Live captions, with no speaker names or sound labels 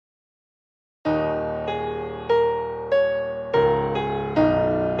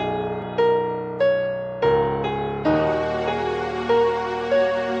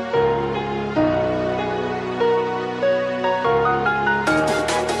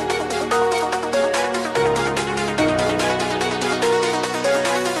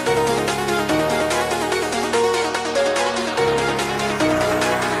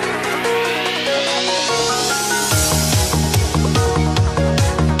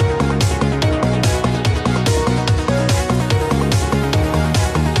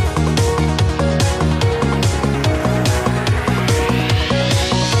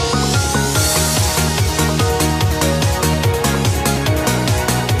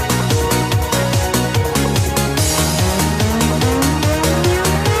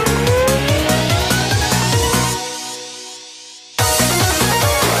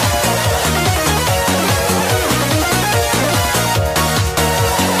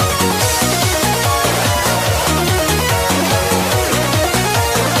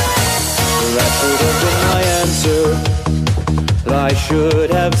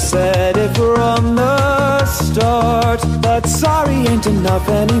should have said it from the start, but sorry ain't enough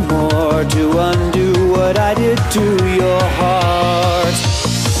anymore to undo what I did to your heart.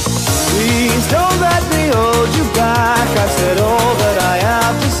 Please don't let me hold you back. I've said all that I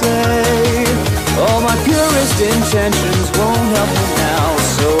have to say. All my purest intentions won't help me now,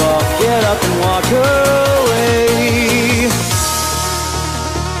 so I'll get up and walk away.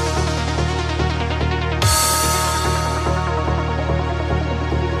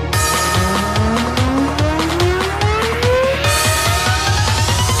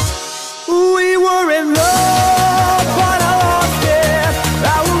 We were in love, but I lost it.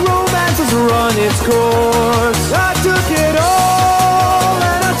 Our romance has run its course. I took it all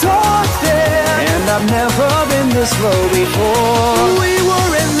and I tossed it, and I've never been this low before. We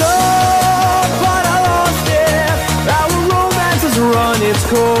were in love, but I lost it. Our romance has run its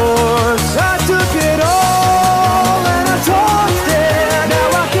course. I took it all and I tossed it. Now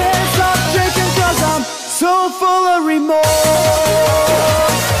I can't stop drinking 'cause I'm so full of remorse.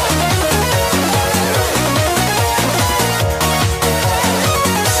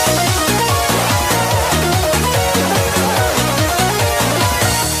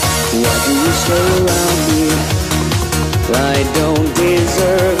 Why do you stay around me? I don't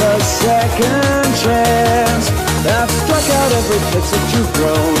deserve a second chance. I've struck out every pitch that you've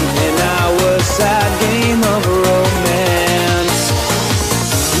thrown in our sad game of romance.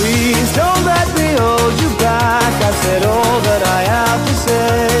 Please don't let me hold you back. I've said all that I have to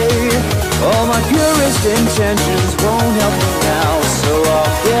say. All my purest intentions won't help me now, so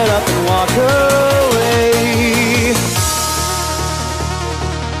I'll get up and walk away.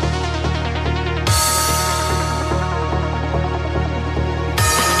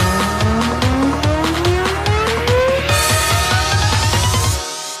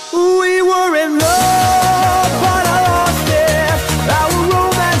 We were in love, but I lost it. Our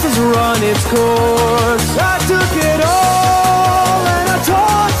romance has run its course.